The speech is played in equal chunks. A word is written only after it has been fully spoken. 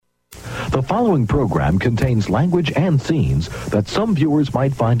The following program contains language and scenes that some viewers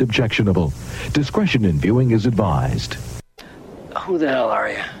might find objectionable. Discretion in viewing is advised. Who the hell are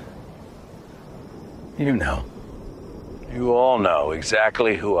you? You know. You all know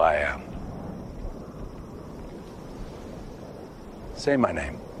exactly who I am. Say my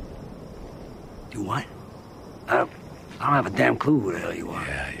name. You what? I don't have a damn clue who the hell you are.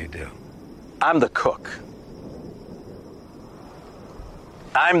 Yeah, you do. I'm the cook.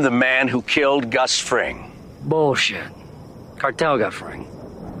 I'm the man who killed Gus Fring. Bullshit. Cartel got Fring.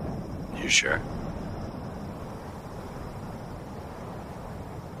 You sure?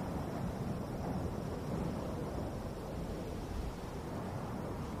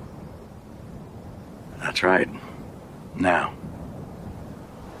 That's right. Now,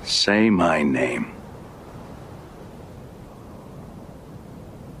 say my name.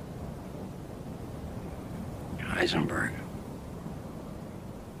 Heisenberg.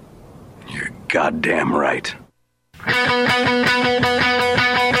 You're goddamn right.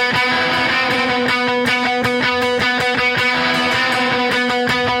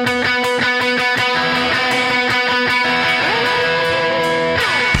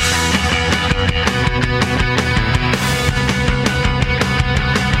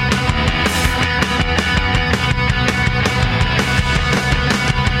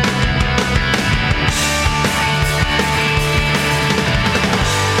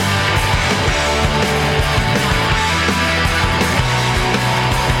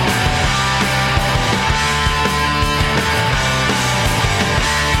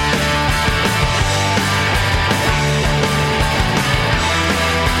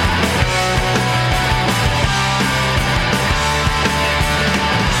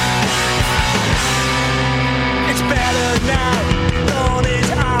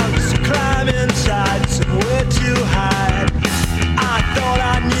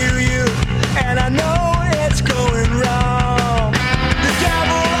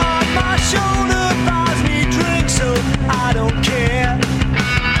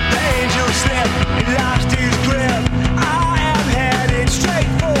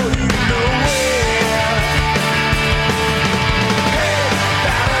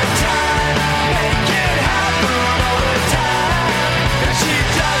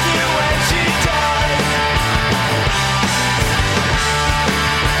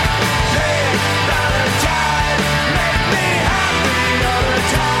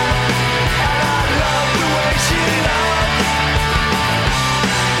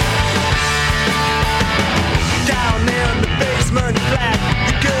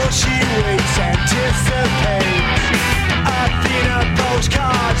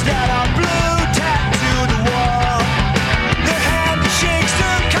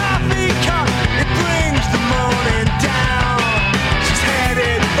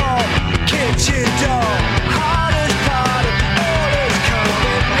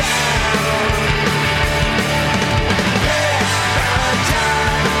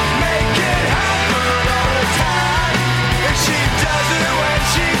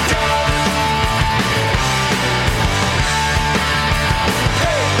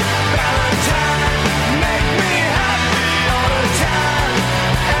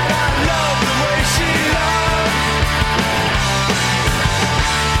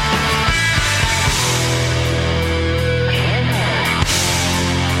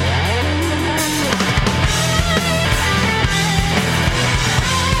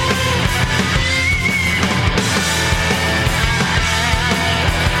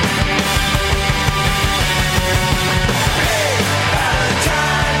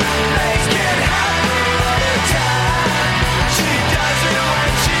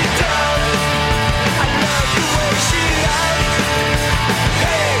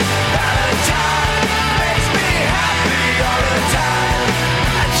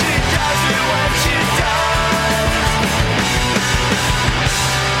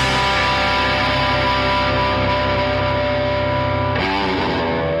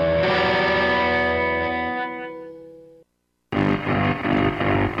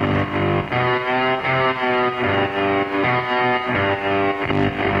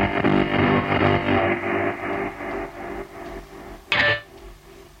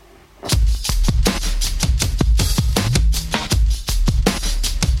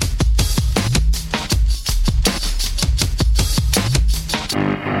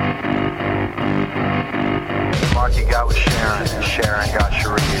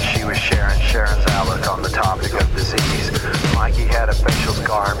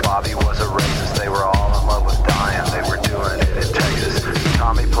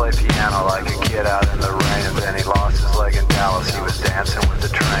 Piano like a kid out in the rain, and then he lost his leg in Dallas. He was dancing with the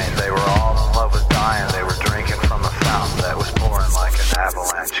train. They were all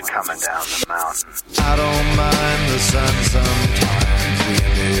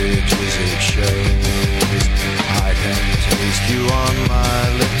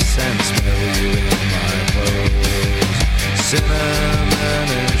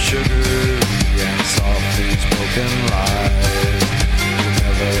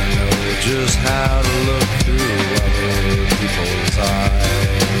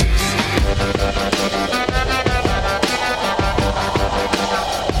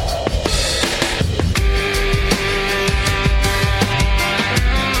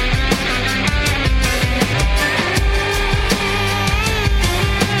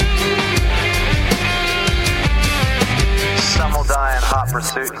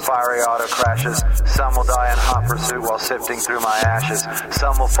pursuit and fiery auto crashes. Some will die in hot pursuit while sifting through my ashes.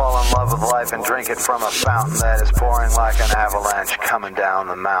 Some will fall in love with life and drink it from a fountain that is pouring like an avalanche coming down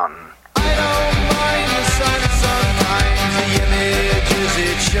the mountain. I don't mind the sun sometimes, the images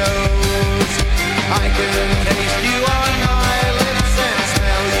it shows. I can taste you on my lips and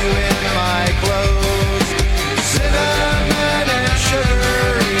smell you in my clothes. Cinnamon and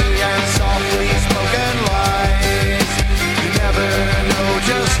sugary and softly spoken lies. You never know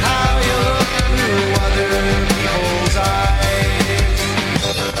just how you look through other people's eyes.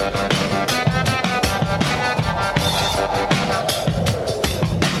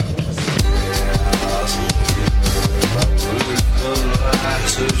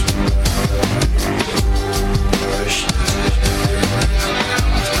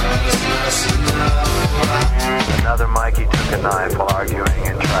 Another Mikey took a knife while arguing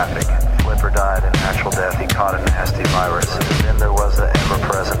in traffic. Flipper died a natural death, he caught a nasty virus. Then there was the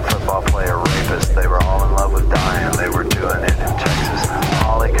ever-present football player rapist. They were all in love with dying, they were doing it in Texas.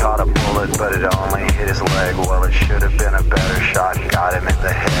 Ollie caught a bullet, but it only hit his leg. Well, it should have been a better shot, got him in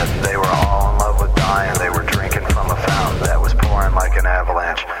the head. They were all in love with dying, they were drinking from a fountain that was pouring like an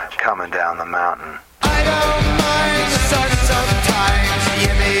avalanche coming down the mountain. I don't mind the sun sometimes, the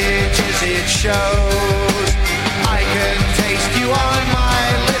images it shows. I can taste you on my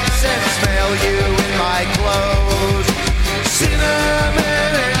lips and smell you in my clothes.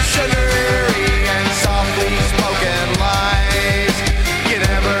 Cinnamon and sugary and softly spoken lies. You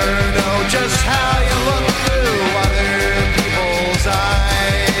never know just how you look through other people's eyes.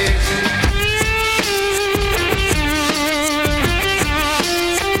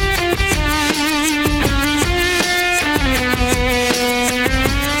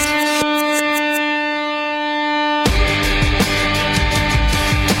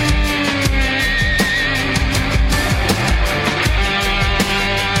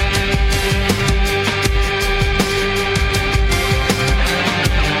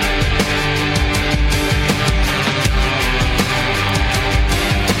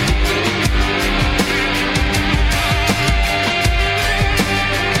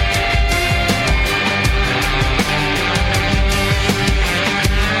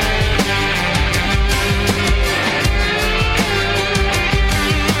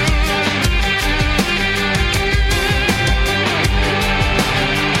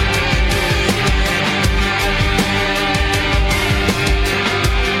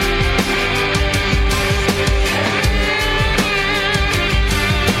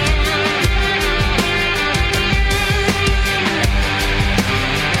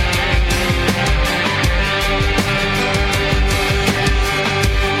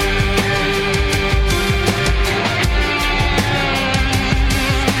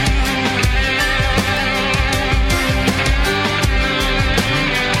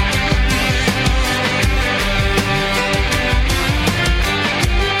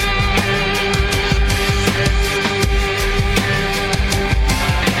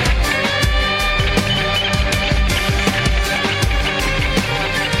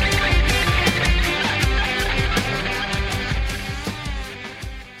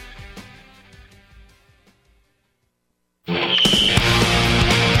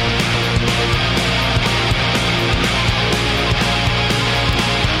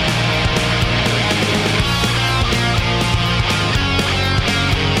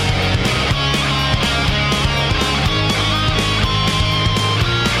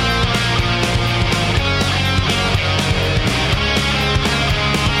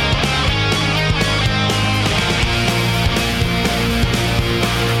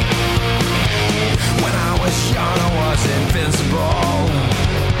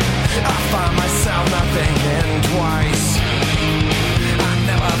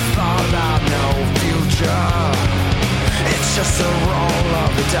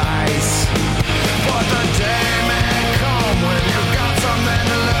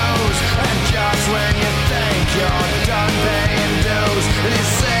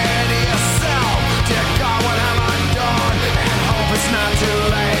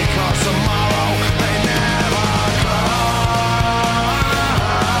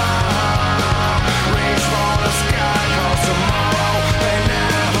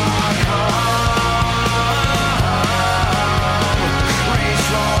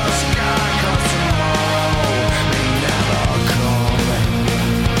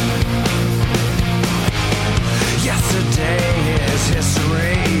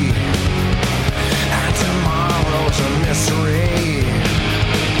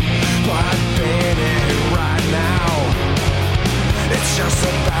 just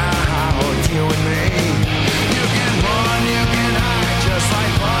about you and me. You can run, you can hide, just like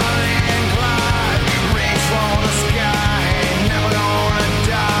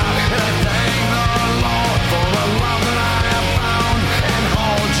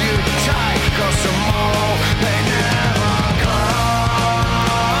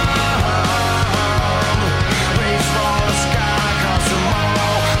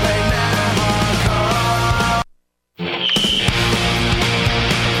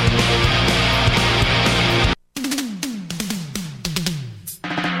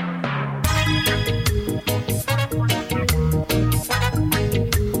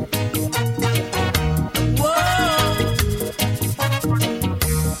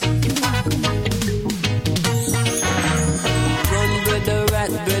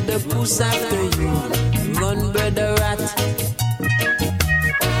brother puss after you. Run, brother rat.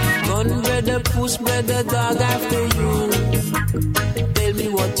 Run, brother puss, brother dog after you. Tell me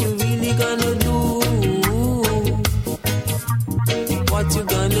what you really gonna do. What you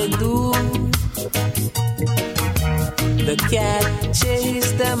gonna do? The cat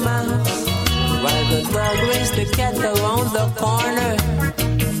chased the mouse, while the dog raced the cat around the corner.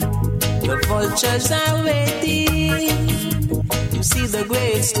 The vultures are waiting to see the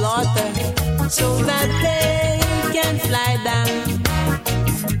great slaughter, so that they can fly down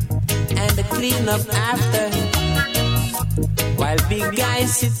and clean up after. While big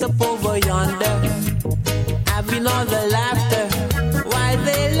guys sit up over yonder, having all the laughter, while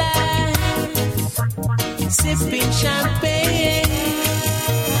they lie, sipping champagne,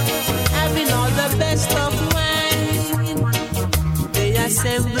 having all the best of wine. They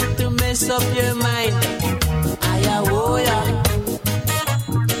assemble to mess up your mind. Ayawoya,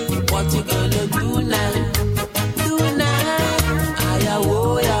 what you gonna do now? Do now,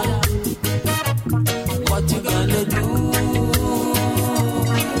 ayawoya, what you gonna do?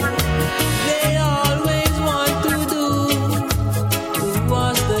 They always want to do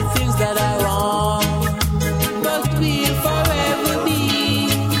us the things that are wrong, but we'll forever be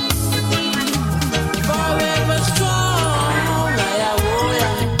forever strong.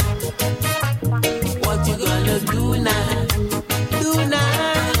 Ayawoya, what you gonna do now? Do now,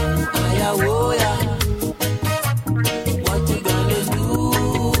 ayawoya, what you gonna do?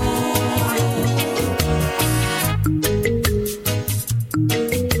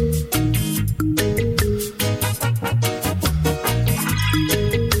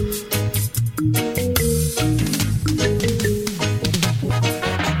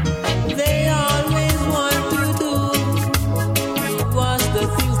 They always want to do us the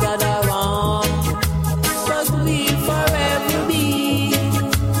things that are wrong, but we'll forever be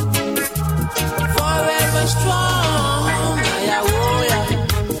forever strong. Ayawoya,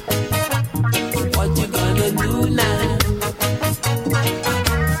 what you gonna do now?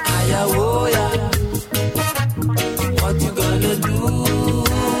 Ayawoya, what you gonna do?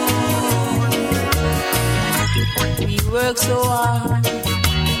 We work so hard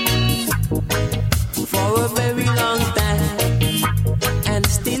for a very long time, and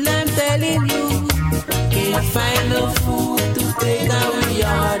still I'm telling you, can't find no food to take away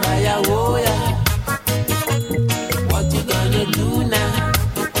yard. Ayawoya, what you gonna do now?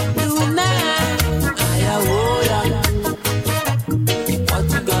 Do now, ayawoya, what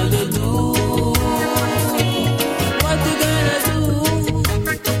you gonna do? What you gonna do?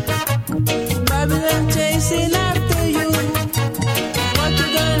 Babylon chasing after you. What you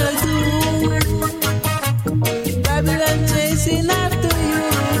gonna do? Babylon chasing after you.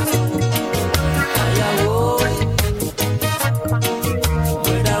 Ayawoya,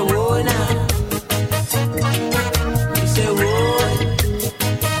 but I wanna. You say woy,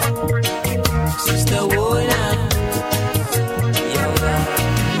 sister wanna.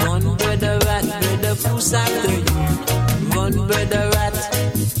 Run, brother rat, brother puss after you. Run, brother rat.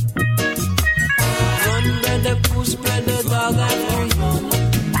 Run, brother puss, brother dog after you.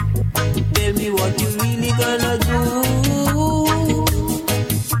 Tell me what you really gonna do.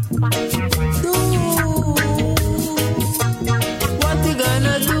 Do what you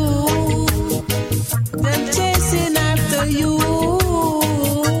gonna do? Them chasing after you.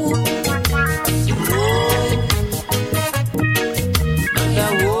 Boy, and I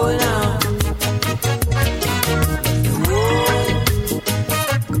wanna. Boy,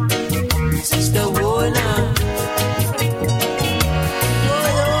 sister wanna. Yo,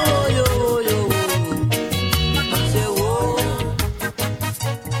 yo, yo, yo. Say, whoa.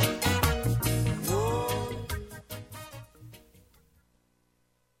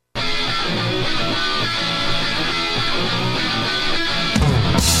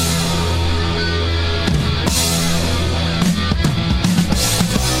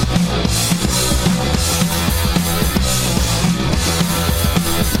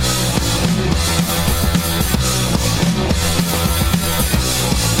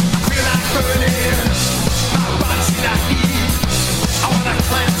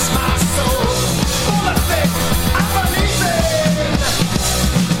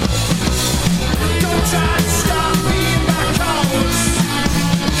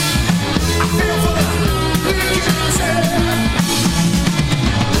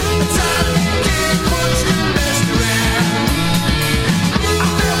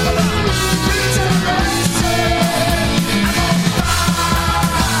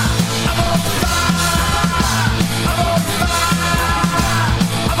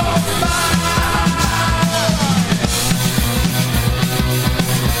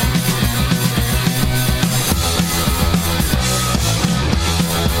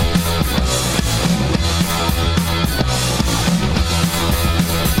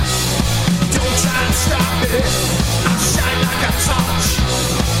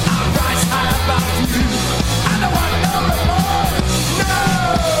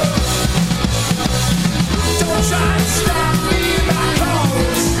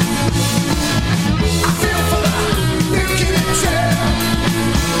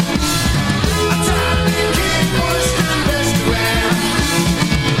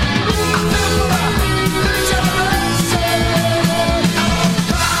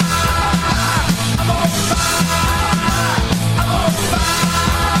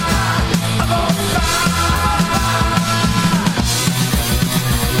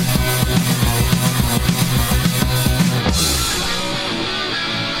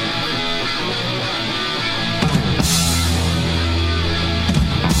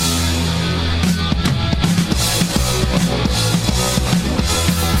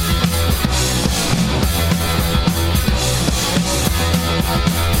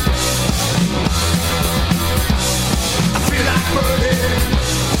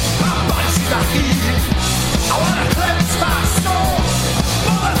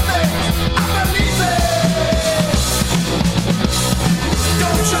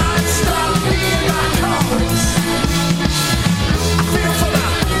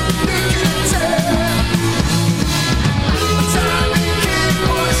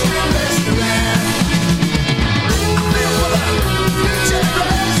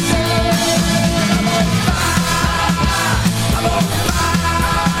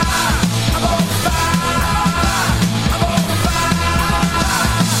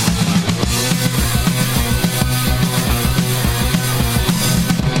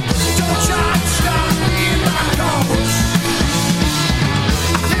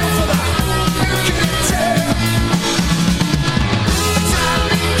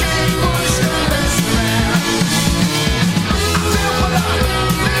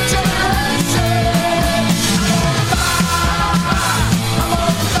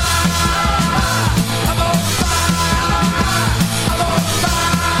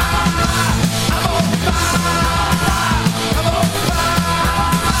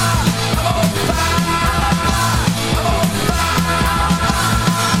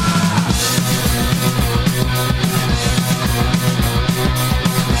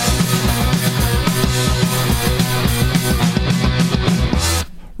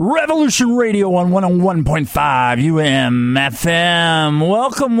 Revolution Radio on 101.5 UMFM.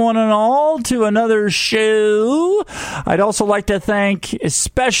 Welcome one and all to another show. I'd also like to thank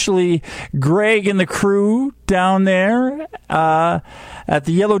especially Greg and the crew down there at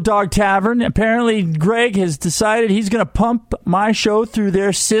the Yellow Dog Tavern. Apparently, Greg has decided he's going to pump my show through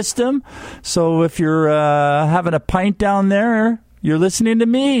their system. So if you're having a pint down there, you're listening to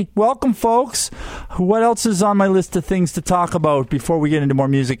me. Welcome, folks. What else is on my list of things to talk about before we get into more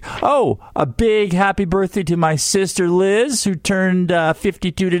music? Oh, a big happy birthday to my sister Liz, who turned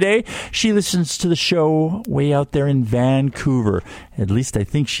 52 today. She listens to the show way out there in Vancouver. At least I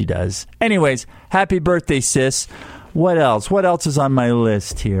think she does. Anyways, happy birthday, sis. What else? What else is on my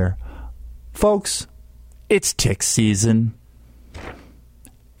list here? Folks, it's tick season.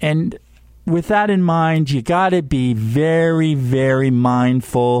 And with that in mind, you got to be very, very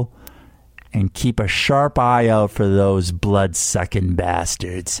mindful and keep a sharp eye out for those blood-sucking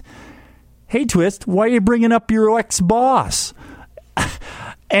bastards. Hey, Twist, why are you bringing up your ex-boss?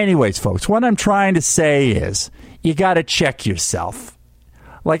 Anyways, folks, what I'm trying to say is you got to check yourself.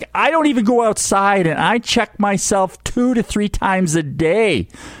 Like, I don't even go outside, and I check myself 2 to 3 times a day,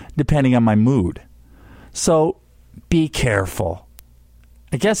 depending on my mood. So be careful.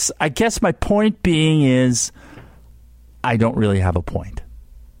 I guess my point being is I don't really have a point.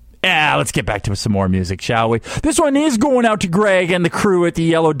 Let's get back to some more music, shall we? This one is going out to Greg and the crew at the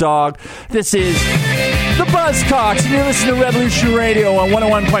Yellow Dog. This is the Buzzcocks, and you're listening to Revolution Radio on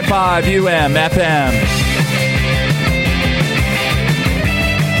 101.5 UMFM.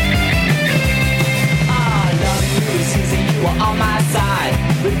 On my side,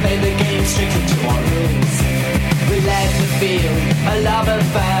 we play the game strictly to our rules. We let the feel a love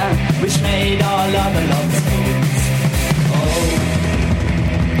affair, which made all other lovers fools. Oh,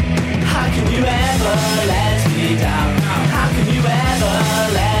 how can you ever let me down? How can you ever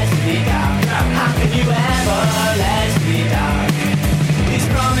let me down? How can you ever let me down? These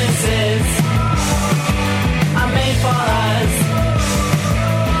promises are made for us.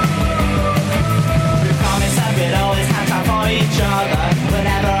 We promise that we'd always have time for each other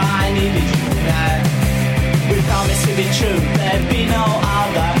whenever I needed you there. We promise to be true, there'd be no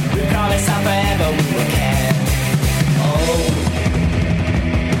other. We promise that forever we will care. Oh,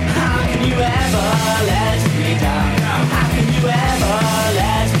 how can you ever let me down? How can you ever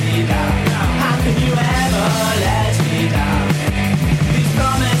let me down? How can you ever let me down? These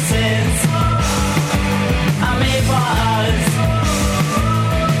promises are made for us.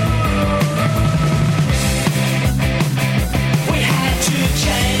 We had to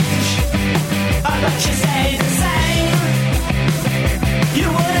change, but you stayed the same. You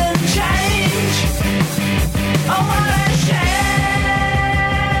wouldn't change. Oh, what a shame.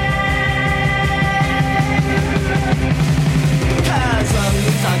 'Cause when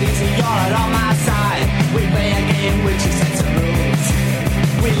we start easy, you're on my side. We play a game with 2 sets of rules.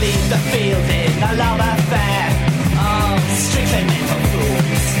 We leave the field in a love affair. Oh, strictly meant for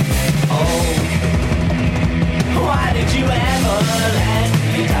fools. Oh, why did you ever let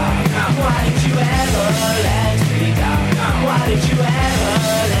me down? Why did you ever let me down? Why did you ever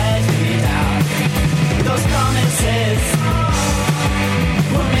let me down? Those promises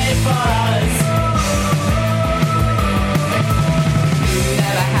were made for us. You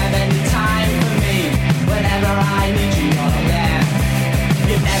never have any time for me. Whenever I need you, you're there.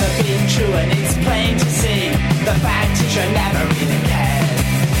 You've never been true, and it's plain to see. The fact is you never really cared.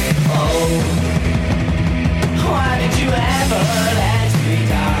 Oh, why did you ever let me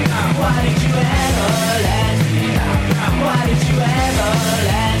down? Why did you ever let me down? Why did you ever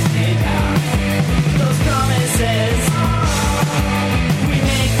let me down? Those promises we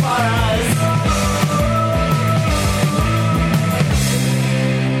make for us.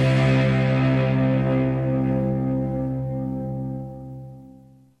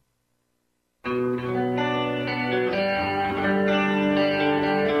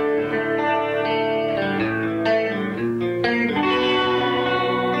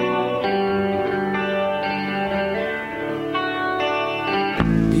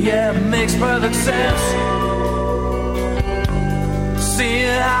 Yeah, it makes perfect sense.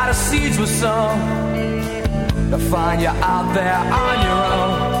 Seeing how the seeds were sown to find you out there on your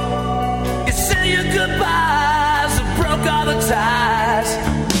own. You say your goodbyes and broke all the ties.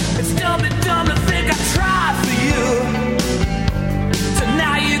 It's dumb and dumb to think I tried for you. So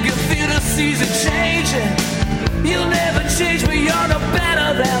now you can feel the season changing. You'll never change, but you're no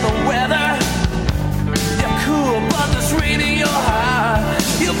better than the weather. You're cool, but there's rain in your heart.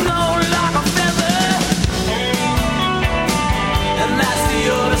 You blow like a feather, and that's the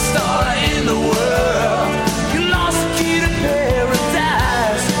oldest story in the world. You lost the key to paradise.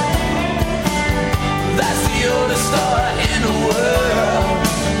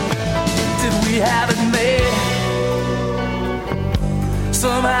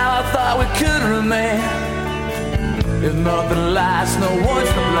 If nothing lasts, no one's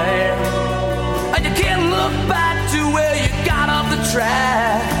to blame. And you can't look back to where you got off the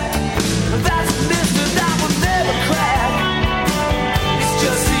track. That's a mystery that will never crack. It's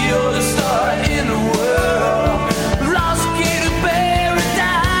just the oldest star in the world, lost key to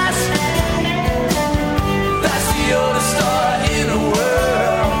paradise. That's the oldest star in the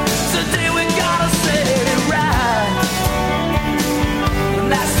world. Today we gotta set it right. And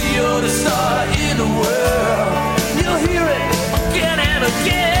that's the oldest star in the world. You'll hear it again and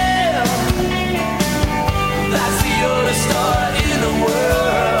again. That's the oldest star in the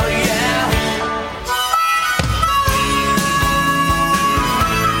world, yeah.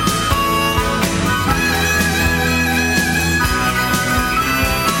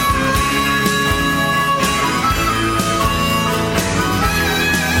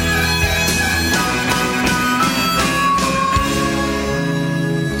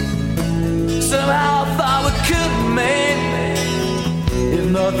 Somehow I thought we could make it. If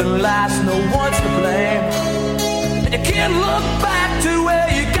nothing lasts, no one's to blame. And you can't look back to where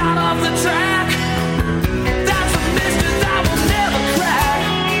you got off the track. That's a mystery that will never crack.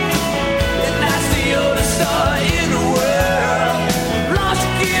 And that's the oldest star in the world, lost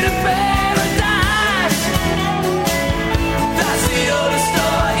key to paradise. That's the oldest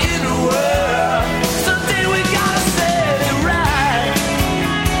star in the world. Someday we gotta set it right.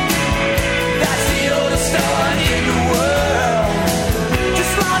 That's the oldest star in the world,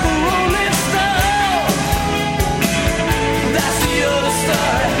 just like a rolling stone. That's the oldest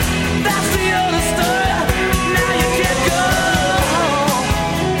star. That's the oldest.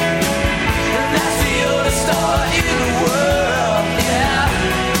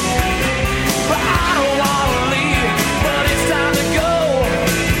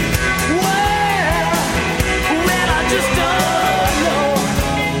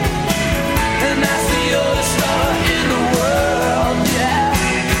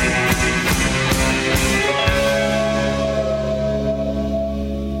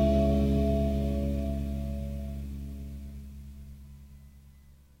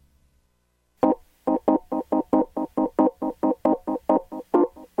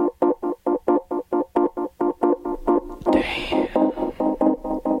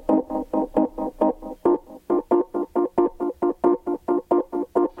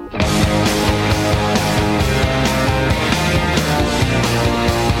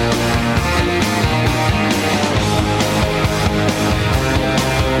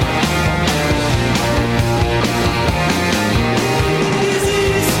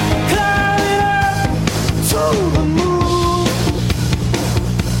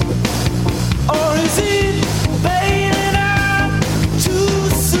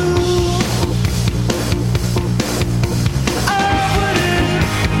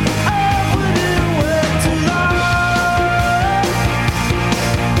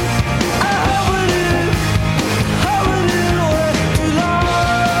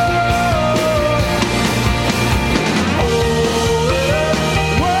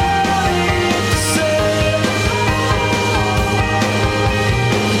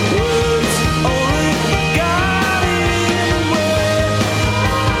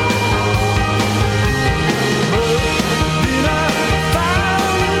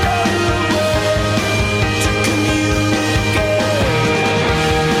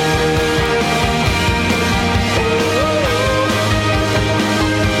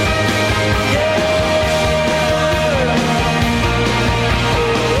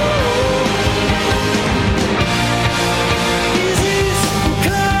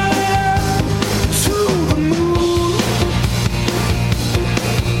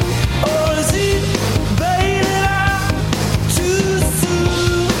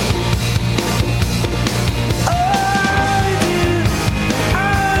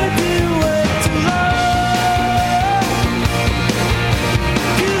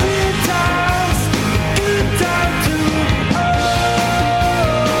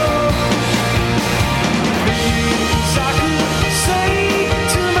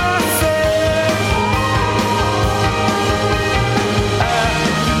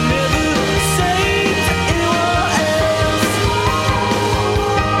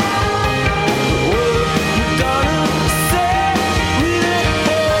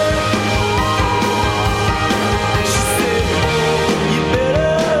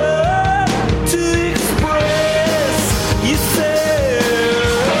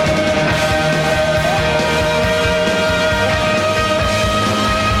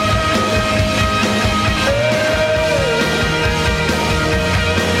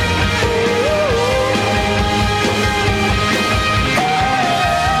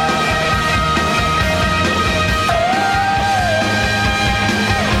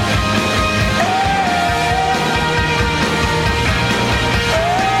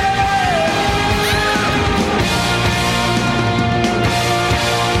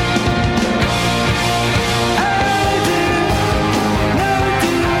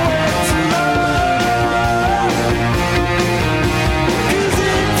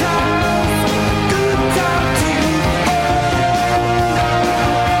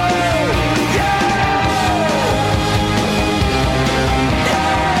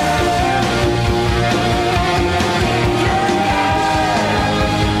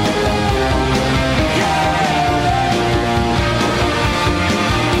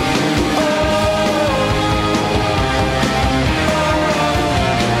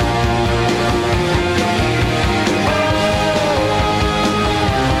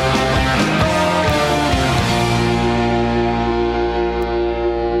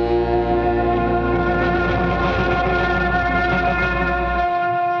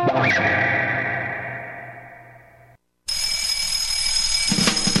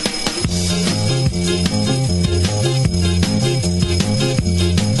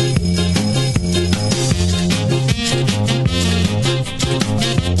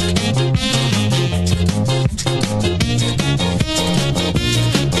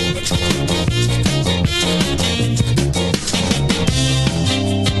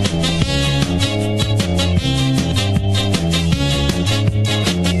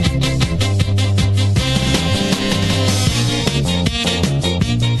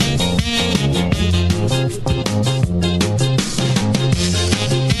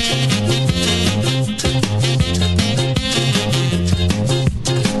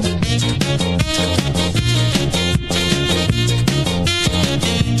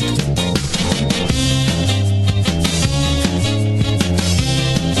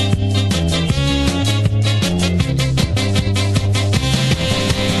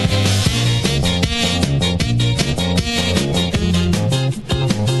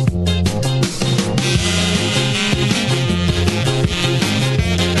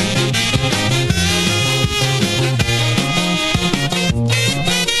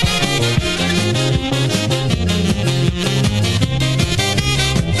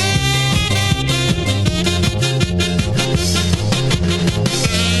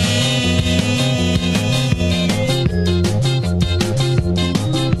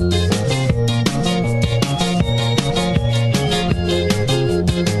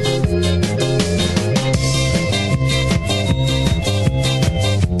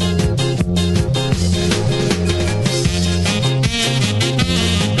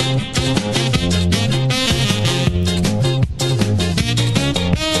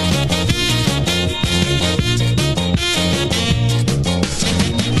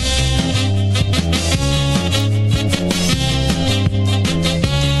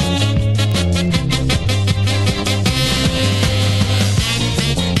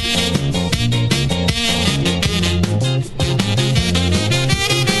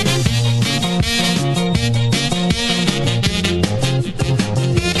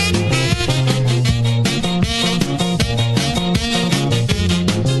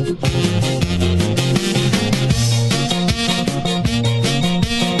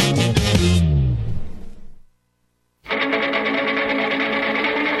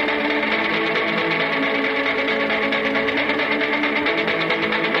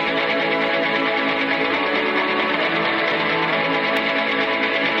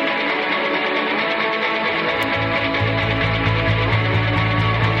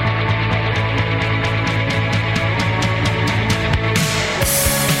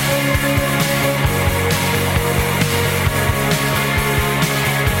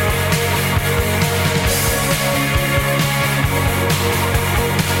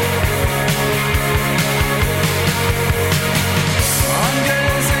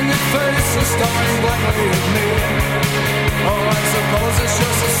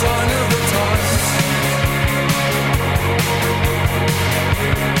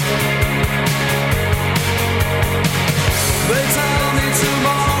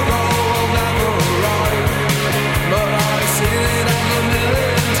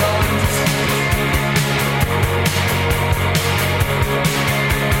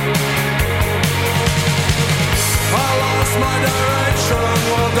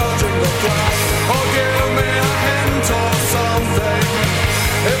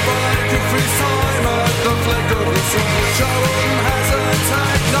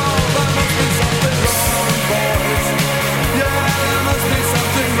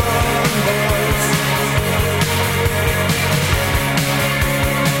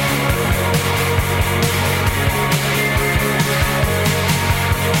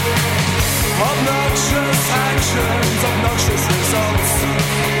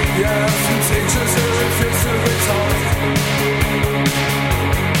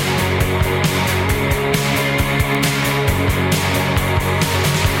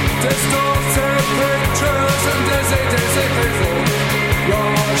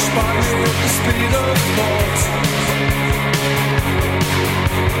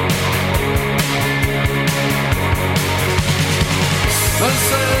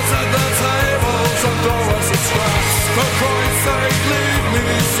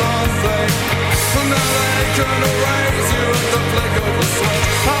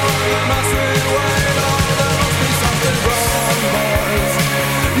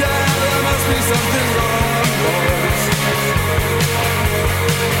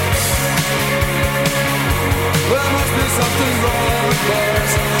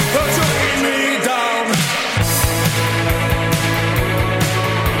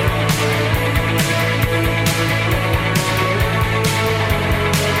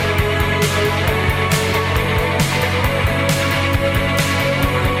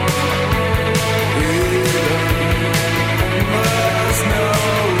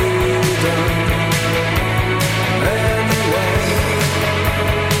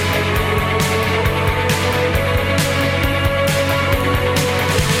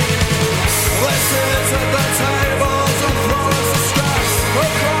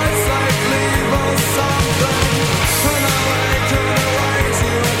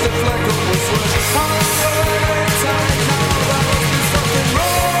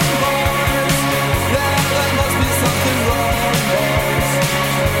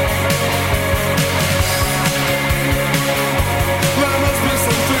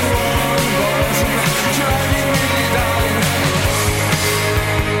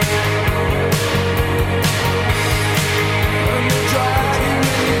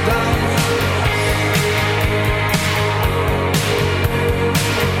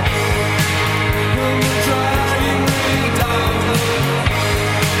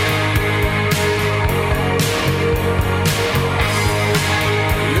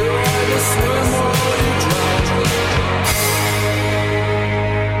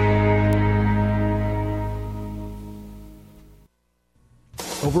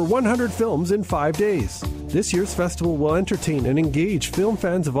 Over 100 films in 5 days. This year's festival will entertain and engage film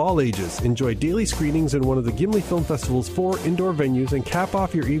fans of all ages. Enjoy daily screenings in one of the Gimli Film Festival's 4 indoor venues and cap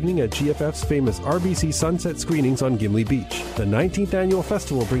off your evening at GFF's famous RBC Sunset screenings on Gimli Beach. The 19th annual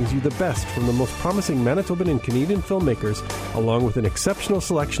festival brings you the best from the most promising Manitoban and Canadian filmmakers, along with an exceptional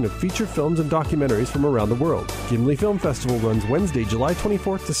selection of feature films and documentaries from around the world. Gimli Film Festival runs Wednesday, July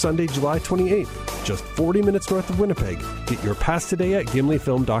 24th to Sunday, July 28th, just 40 minutes north of Winnipeg. Get your pass today at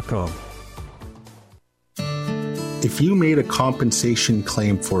gimlifilm.com. If you made a compensation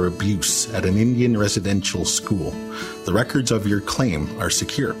claim for abuse at an Indian residential school, the records of your claim are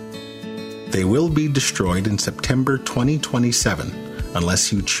secure. They will be destroyed in September 2027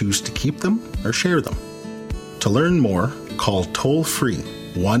 unless you choose to keep them or share them. To learn more, call toll-free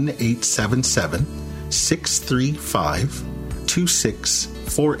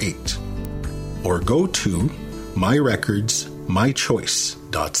 1-877-635-2648 or go to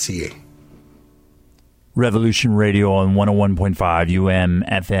myrecordsmychoice.ca. Revolution Radio on 101.5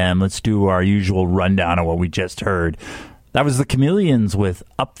 UM-FM. Let's do our usual rundown of what we just heard. That was the Chameleons with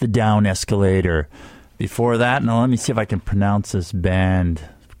Up the Down Escalator. Before that, now let me see if I can pronounce this band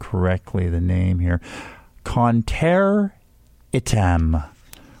correctly, the name here. Conter Itam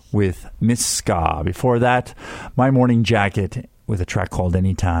with Miss Ska. Before that, My Morning Jacket with a track called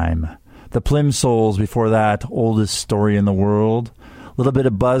Anytime. The Plimsolls, before that, Oldest Story in the World. A little bit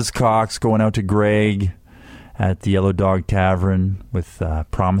of Buzzcocks going out to Greg at the Yellow Dog Tavern with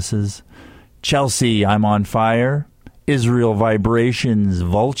Promises. Chelsea, I'm on Fire. Israel Vibrations,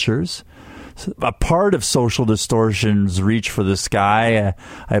 Vultures. A part of Social Distortion's Reach for the Sky.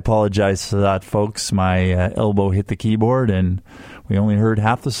 I apologize for that, folks. My elbow hit the keyboard and we only heard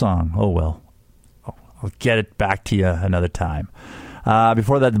half the song. Oh, well. I'll get it back to you another time.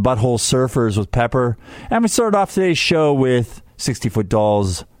 Before that, the Butthole Surfers with Pepper. And we started off today's show with 60-Foot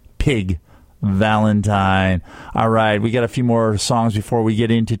Dolls, Pig Valentine. All right, we got a few more songs before we get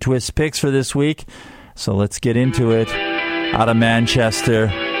into Twist Picks for this week. So let's get into it. Out of Manchester,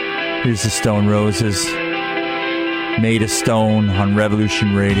 here's the Stone Roses. Made of Stone on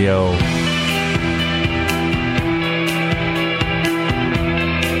Revolution Radio.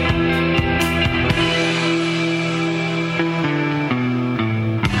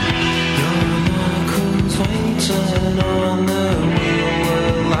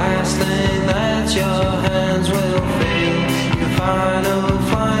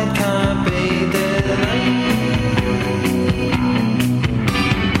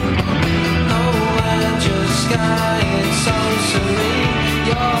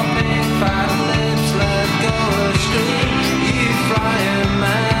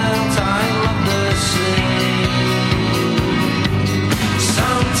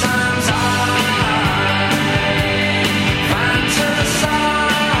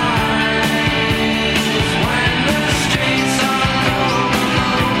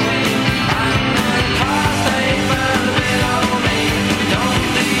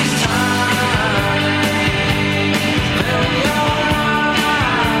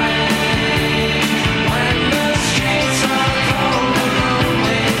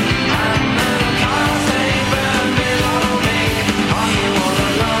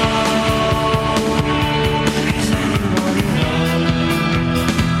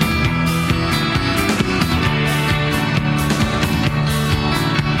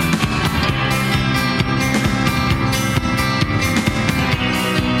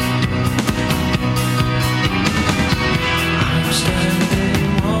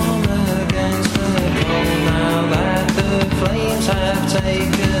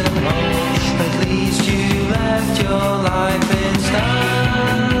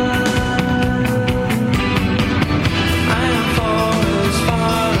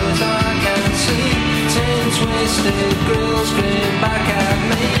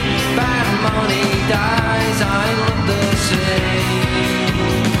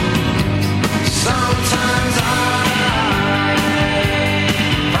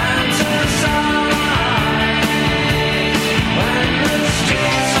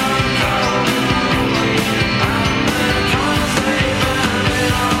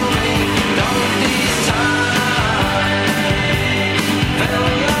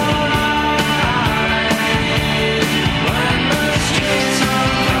 When the streets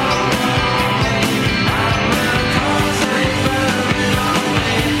are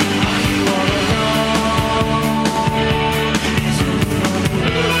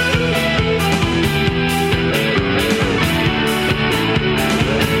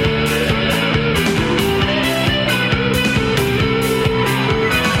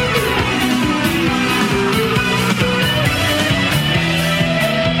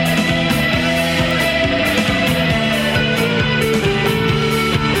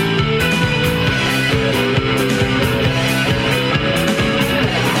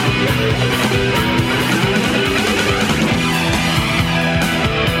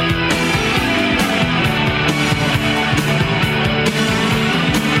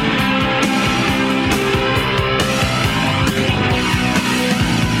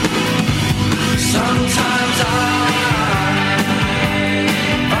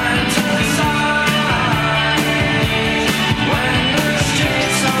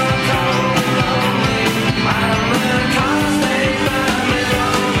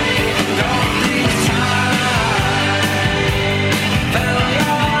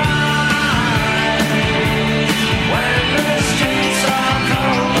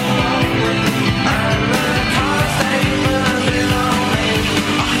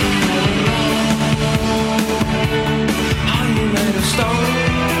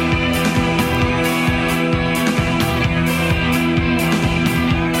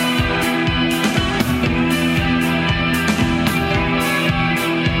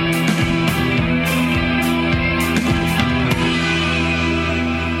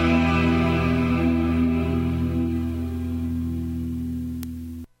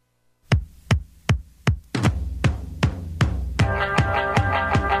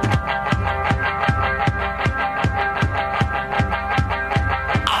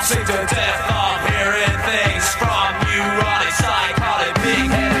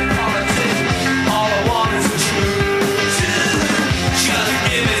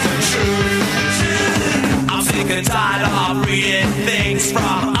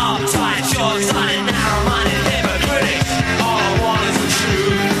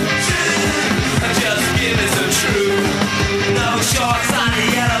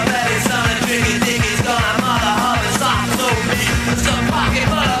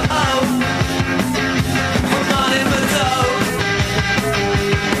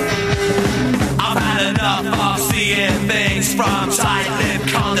It's from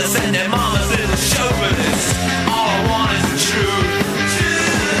tight-lipped, condescending mama's little chauvinist. All I want is the truth.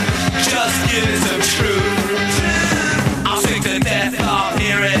 Just give me some truth. I'm sick to death of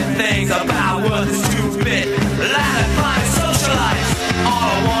hearing things about what is stupid. Line of crime, socialites. All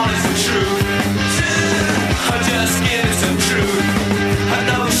I want is the truth. Just give me some truth.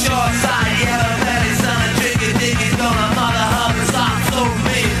 No short side, yellow belly, son of tricky diggy, gonna mother hug and stop for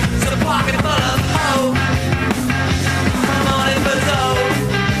me. It's a pocket full of hope. I'm on it for dough.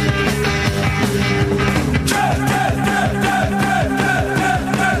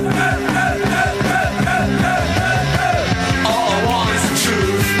 All I want is the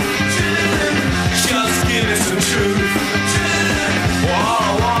truth. Just give me some truth. Well, all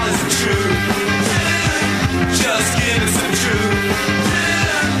I want is the truth. Just give me some truth.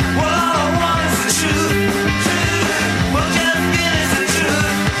 Well, all I want is the truth. Well, just give me some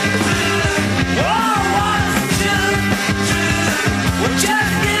truth. Well, all I want is the truth. Well,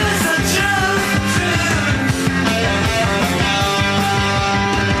 just give me some truth.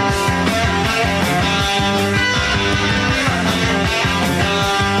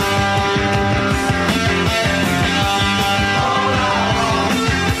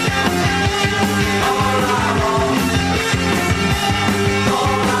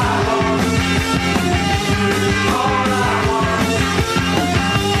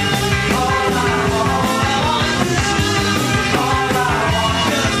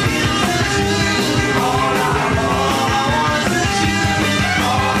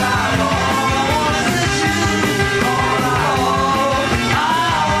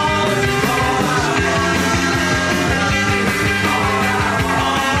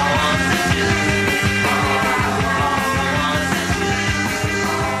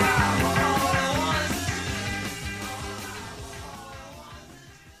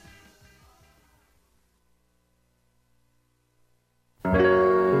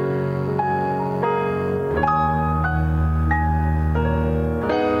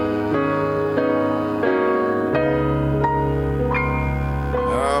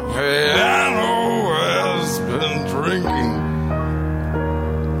 The piano has been drinking.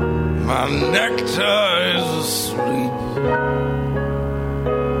 My necktie is asleep.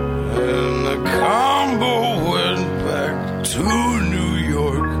 And the combo went back to New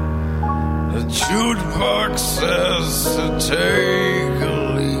York. The jukebox says to take a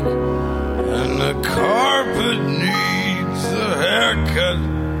leak. And the carpet needs a haircut.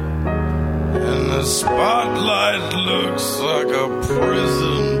 And the spotlight looks like a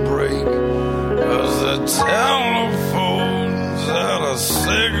prison break. 'Cause the telephone's out of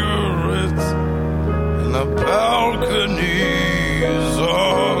cigarettes. And the balcony's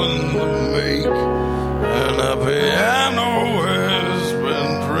on the make. And the piano has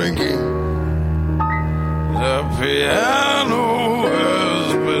been drinking. The piano has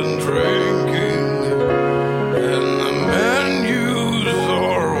been drinking. And the menus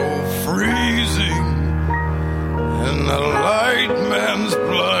are all freezing. And the light man's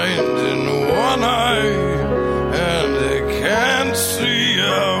blind in one eye. And they can't see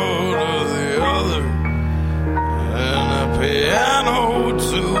out of the other. And the piano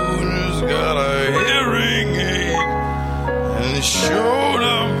tuner's got a hearing aid. And he showed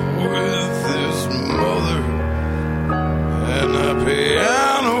up with his mother. And the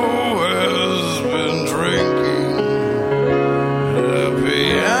piano has been drinking. The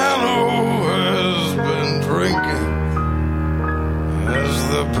piano has been drinking. As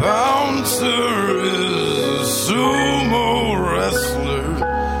the bouncer is a sumo wrestler,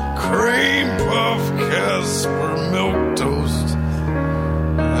 cream puff Casper milk toast.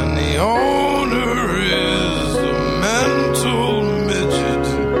 And the owner is a mental midget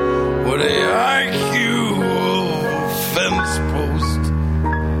with a IQ of a fence post.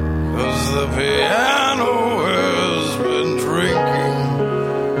 'Cause the piano has been drinking.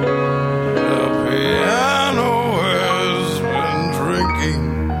 The piano has been drinking.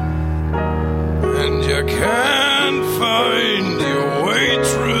 And you can't find your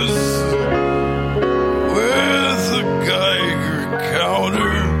waitress with a Geiger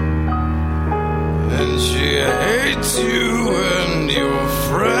counter. And she hates you and your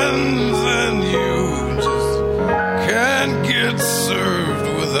friends, and you just can't get served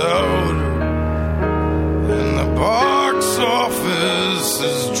without her.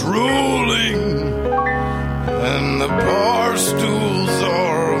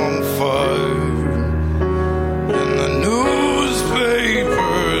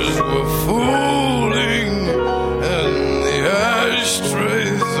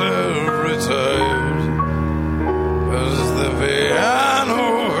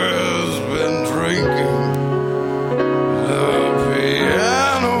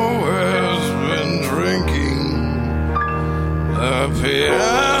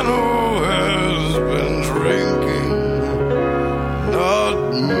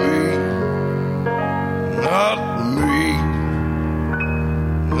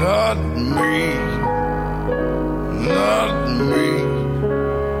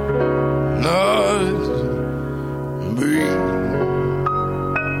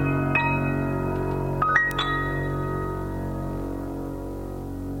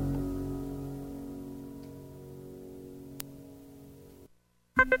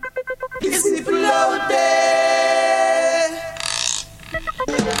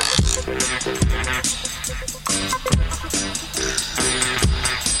 War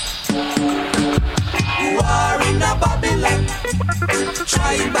in a Babylon,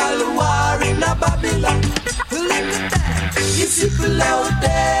 tribal war in a Babylon. Look at that, it's people out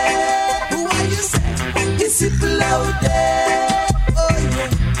there. Who are you saying? It's people out there. Oh yeah,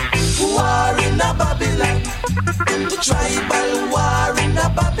 war in a Babylon, tribal war in a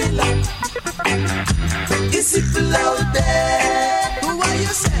Babylon. It's people out there. Who are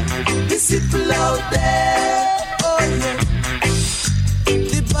you saying? It's people out there. Oh yeah.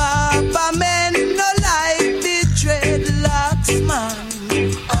 The Baba men no like the dreadlocks man. The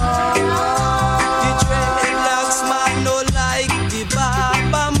dreadlocks man no like the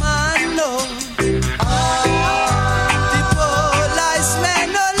Baba man no. The police men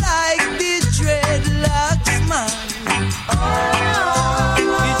no like the dreadlocks man.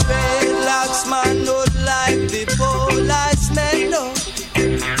 The dreadlocks man no like the police men no.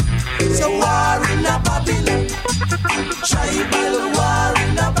 So war in a Babylon, tribal war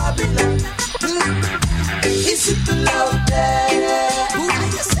in a Babylon. It's people out there. Who are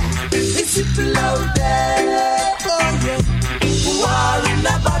you saying? It's people out there. Oh yeah, war in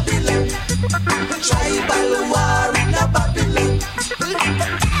a Babylon, tribal war in a Babylon.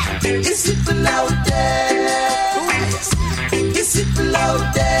 It's people out there. Who are you saying? It's people out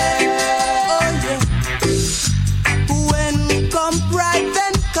there. Oh yeah, when come pride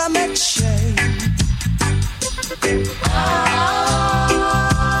then come exchange.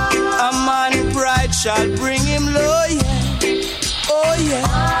 A man pride shall bring him low, yeah. Oh yeah.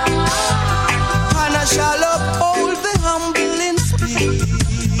 And I shall uphold the humble in spirit.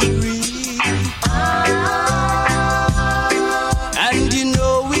 And you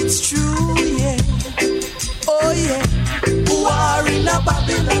know it's true, yeah. Oh yeah. War in a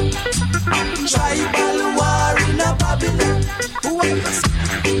Babylon, tribal war in a Babylon. Who are you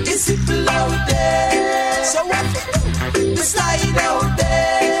saying? It's people out there. So what we do? We slide out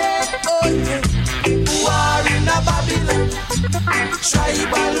there. Oh yeah. War in a Babylon,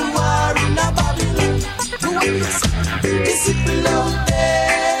 tribal war in a Babylon. Who are you saying? It's people out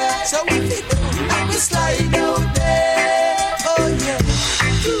there. So what we do? We slide out there. Oh yeah.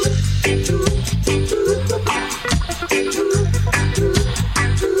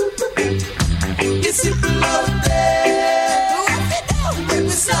 It's people out there. What we do?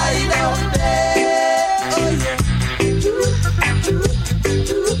 We slide out there. Oh yeah.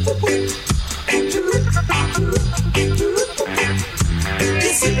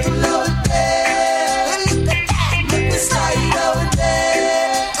 It's people out there. Look at that. We slide out there.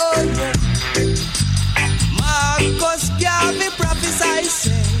 Oh yeah. Marcus Garvey prophesied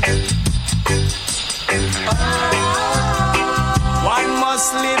say, one must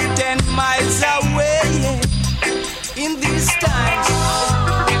live 10 miles away, yeah. In these times,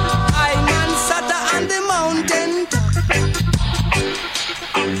 I man sat on the mountain top,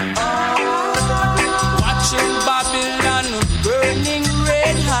 watching Babylon burning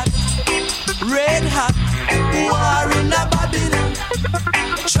red hot, war in a Babylon,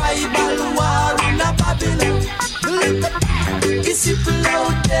 tribal war in a Babylon. Look at that, it's people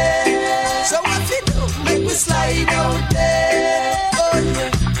out there. So what we do? Make we slide out there. Oh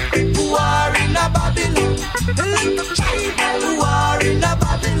yeah, war in a Babylon. Look, tribal war in a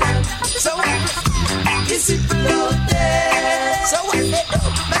Babylon. So what we do? It's people out there. So what we do?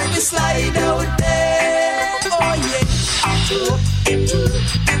 Make we slide out there. Oh yeah.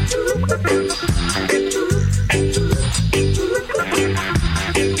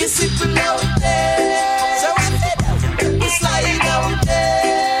 It's people out there. So what we do? Make we slide out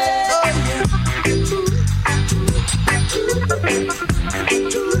there. Oh yeah.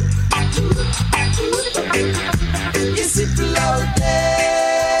 It's people out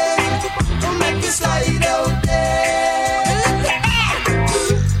there. Don't make me slide out there.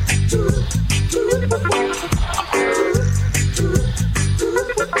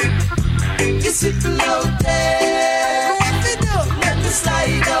 It's people out there. What we do? Let me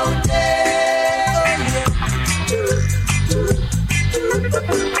slide out there. Oh yeah.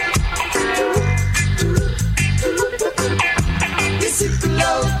 It's people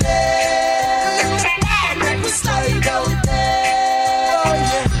out there. Let me slide out there. Oh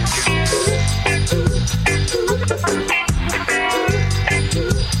yeah.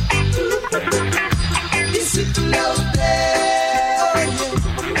 It's people out there. Oh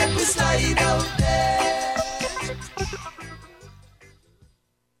yeah. Let me slide out there.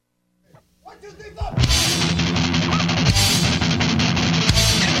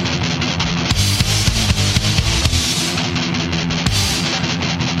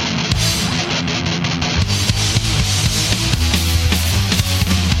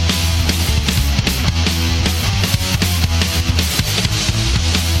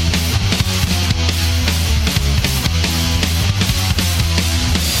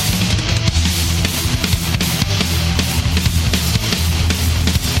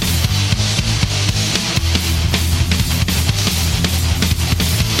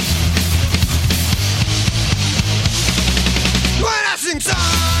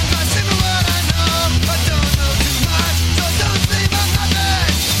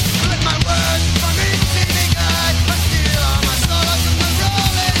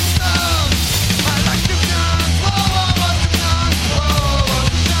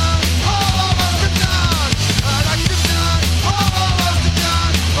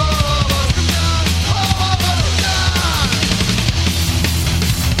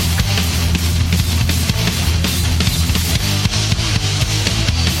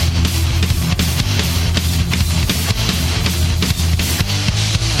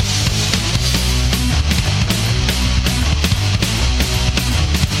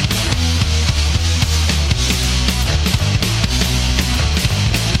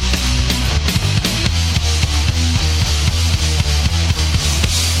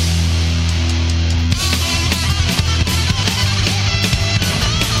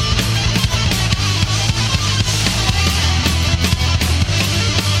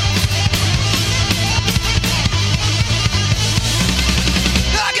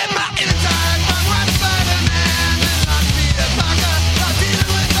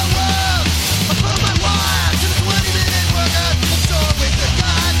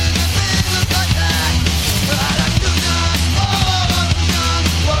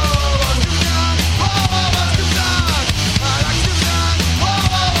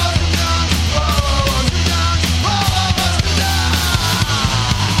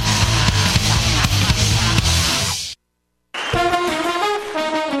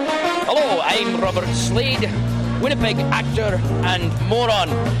 I'm Robert Slade, Winnipeg actor and moron.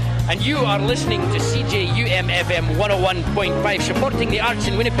 And you are listening to CJUM-FM 101.5, supporting the arts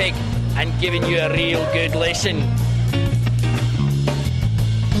in Winnipeg and giving you a real good listen.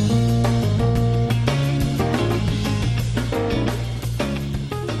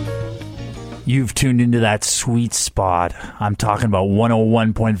 You've tuned into that sweet spot. I'm talking about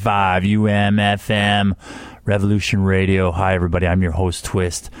 101.5 UM-FM, Revolution Radio. Hi, everybody. I'm your host,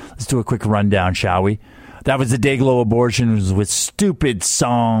 Twist. Let's do a quick rundown, shall we? That was the Dayglow Abortions with Stupid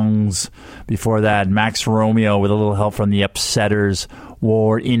Songs. Before that, Max Romeo with a little help from the Upsetters,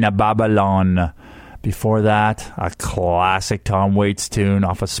 War in a Babylon. Before that, a classic Tom Waits tune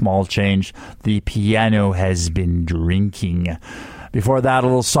off a Small Change, The Piano Has Been Drinking. Before that, a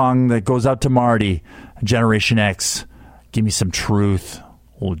little song that goes out to Marty, Generation X, Give Me Some Truth,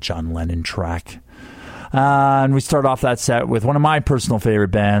 old John Lennon track. And we start off that set with one of my personal favorite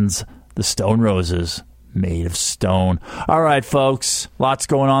bands, the Stone Roses, Made of Stone. All right, folks, lots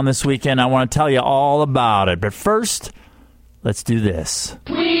going on this weekend. I want to tell you all about it. But first, let's do this.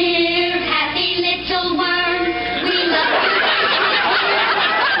 We're happy little worms. We love you.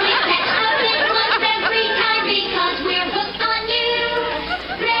 We catch the big ones every time because we're hooked on you.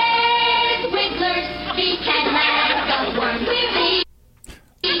 Red wigglers, we can laugh the worm. We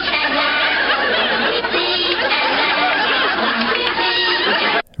can laugh.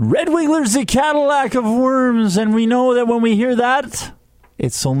 Red Wiggler's the Cadillac of worms, and we know that when we hear that,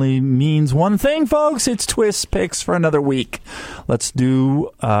 it only means one thing, folks. It's Twist Picks for another week. Let's do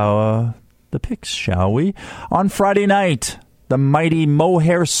the picks, shall we? On Friday night, the mighty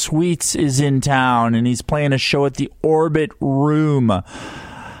Mohair Sweets is in town, and he's playing a show at the Orbit Room.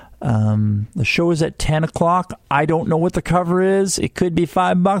 The show is at 10 o'clock. I don't know what the cover is. It could be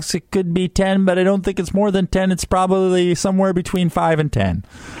 $5. It could be 10, but I don't think it's more than 10. It's probably somewhere between 5 and 10.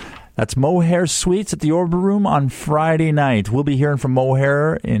 That's Mohair Sweets at the Orbit Room on Friday night. We'll be hearing from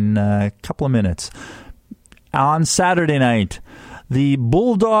Mohair in a couple of minutes. On Saturday night, the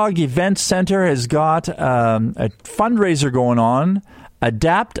Bulldog Event Center has got a fundraiser going on,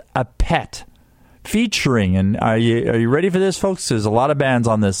 Adapt a Pet, featuring, and are you ready for this, folks? There's a lot of bands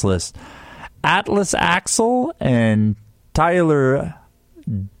on this list. Atlas Axel and Tyler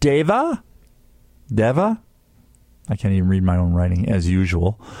Deva? I can't even read my own writing, as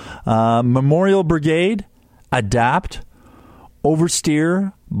usual. Memorial Brigade, Adapt,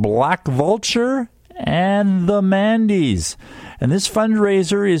 Oversteer, Black Vulture, and the Mandy's. And this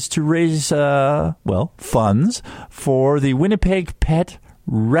fundraiser is to raise, funds for the Winnipeg Pet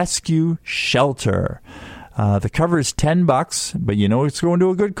Rescue Shelter. The cover is $10, but you know it's going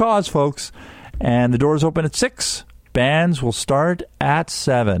to a good cause, folks. And the doors open at 6. Bands will start at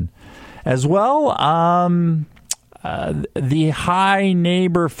 7. As well, the High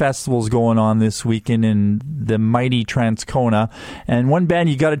Neighbor Festival is going on this weekend in the mighty Transcona. And one band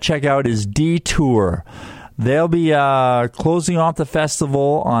you got to check out is Detour. They'll be closing off the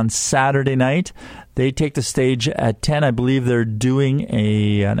festival on Saturday night. They take the stage at 10. I believe they're doing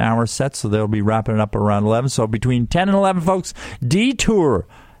an hour set, so they'll be wrapping it up around 11. So between 10 and 11, folks, Detour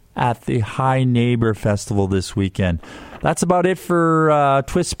at the High Neighbor Festival this weekend. That's about it for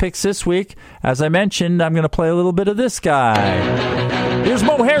Twist Picks this week. As I mentioned, I'm going to play a little bit of this guy. Here's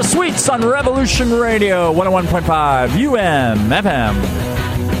Mohair Sweets on Revolution Radio, 101.5 UM-FM.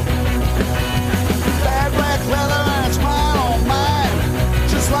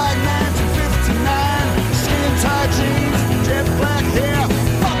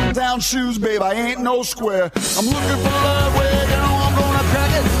 Shoes, babe, I ain't no square. I'm looking for love where you know I'm gonna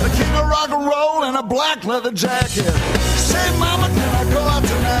crack it. The king of rock and roll in a black leather jacket. Say, mama, can I go out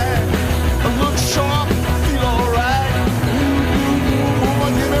tonight? I look sharp, feel alright.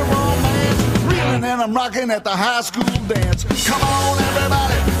 Ooh, give me romance. Reeling and I'm rocking at the high school dance. Come on,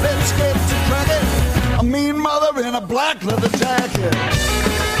 everybody, let's get to crack it. A mean mother in a black leather jacket.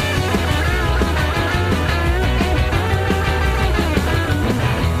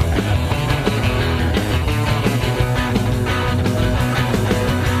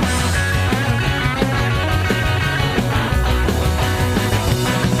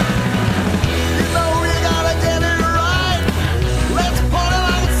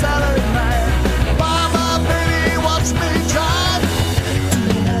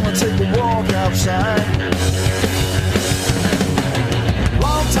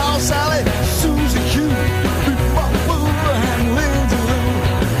 Long tall Sally, Susie Q, and Lindsay Lou,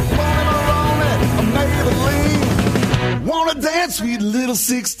 Bonnie Maroney, Maybelline. Wanna dance, sweet little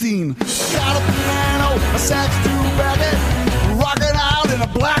 16. Got a piano, a sax to back it, rocking out in a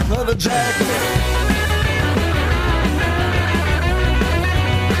black leather jacket.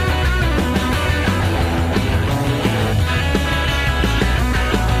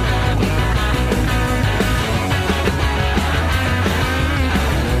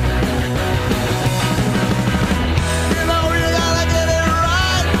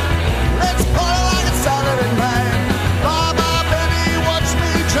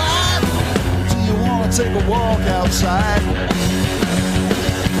 outside.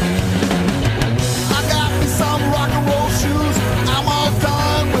 I got me some rock and roll shoes. I'm all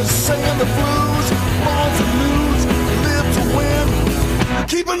done with singing the blues. Born to lose, live to win.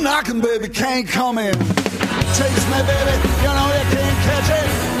 Keep a knocking, baby, can't come in. Takes me, baby, you know you can't catch it.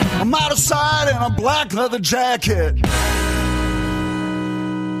 I'm out of sight in a black leather jacket.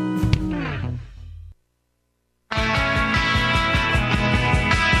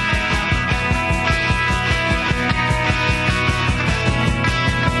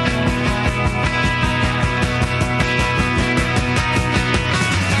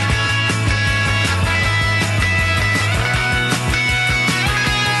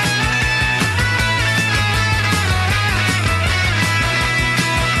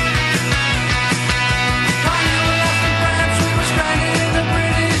 Come you left and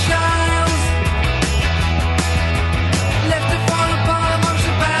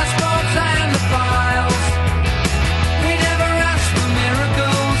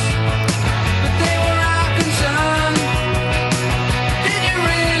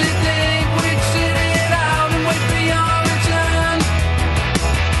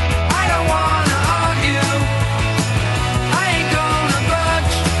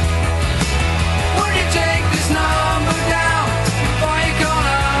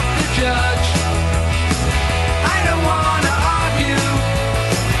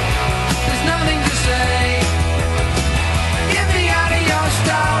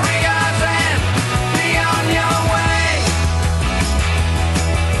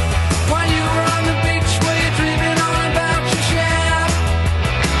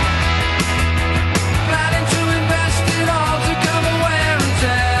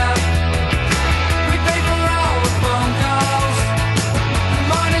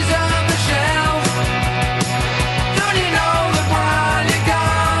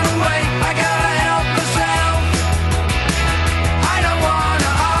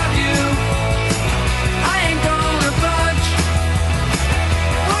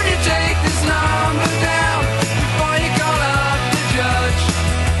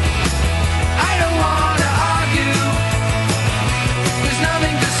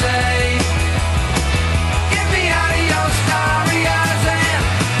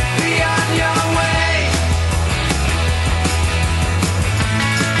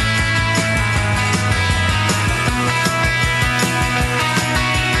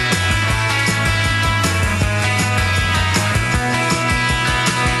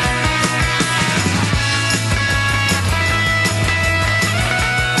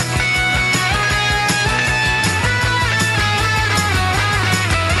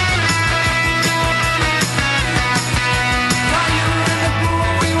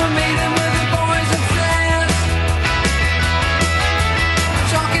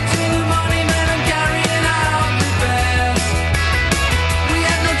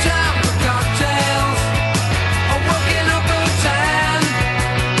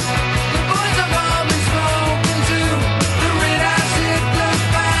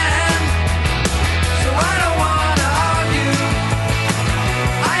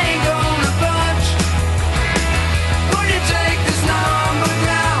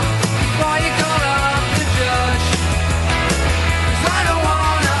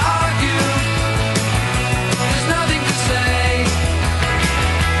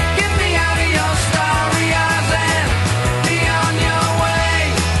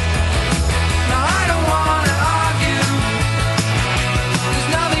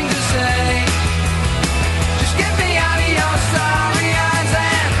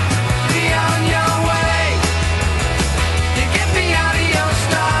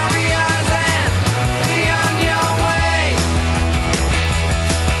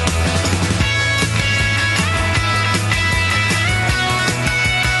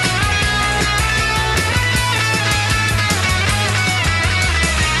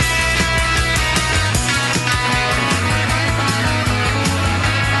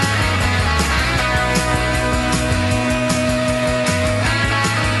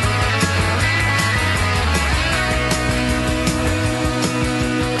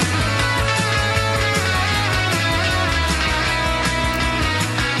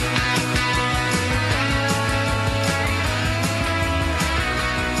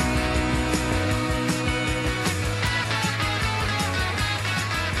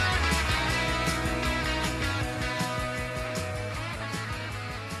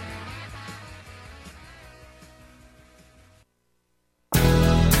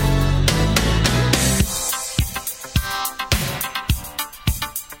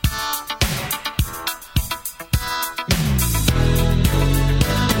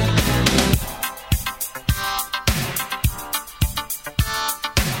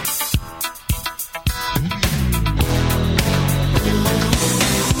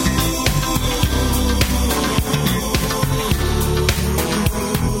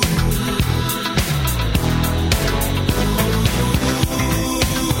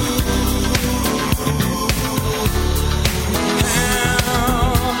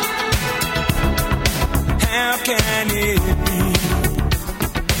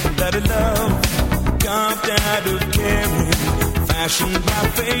fashioned by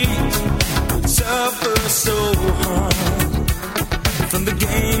fate, suffer so hard from the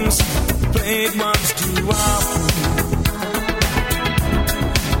games played once too often.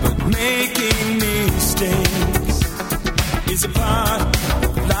 But making mistakes is a part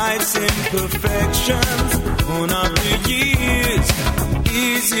of life's imperfections. On after years,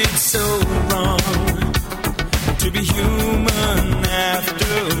 is it so wrong to be human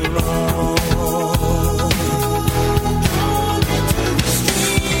after all?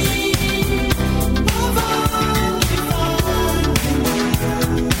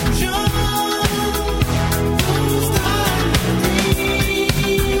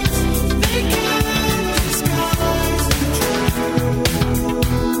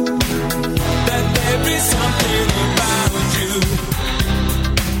 Something about you,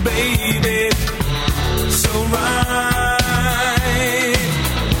 baby, so right.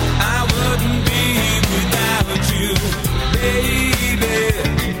 I wouldn't be without you, baby,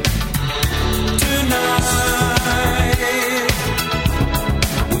 tonight.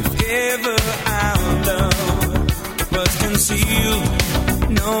 If ever our love was concealed,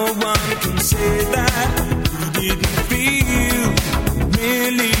 no one can say that we didn't feel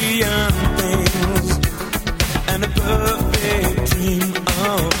million things and a perfect dream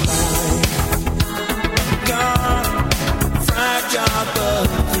of life. Gone, fragile but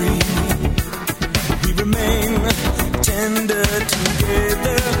free. We remain tender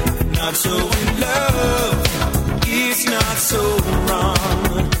together, not so in love. It's not so wrong.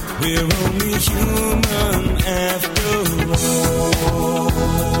 We're only human after all.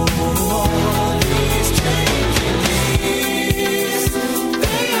 These changing days,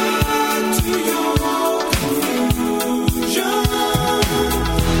 they are to your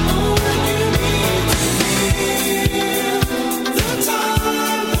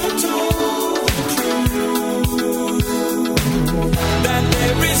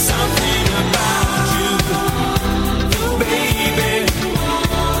something about you, baby,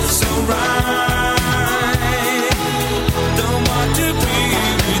 so right. Don't want to be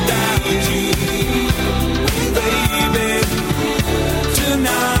without you, baby,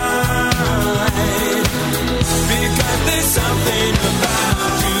 tonight. Because there's something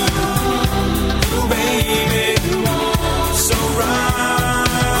about you, baby, so right.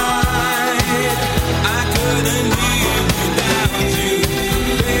 I couldn't live without you,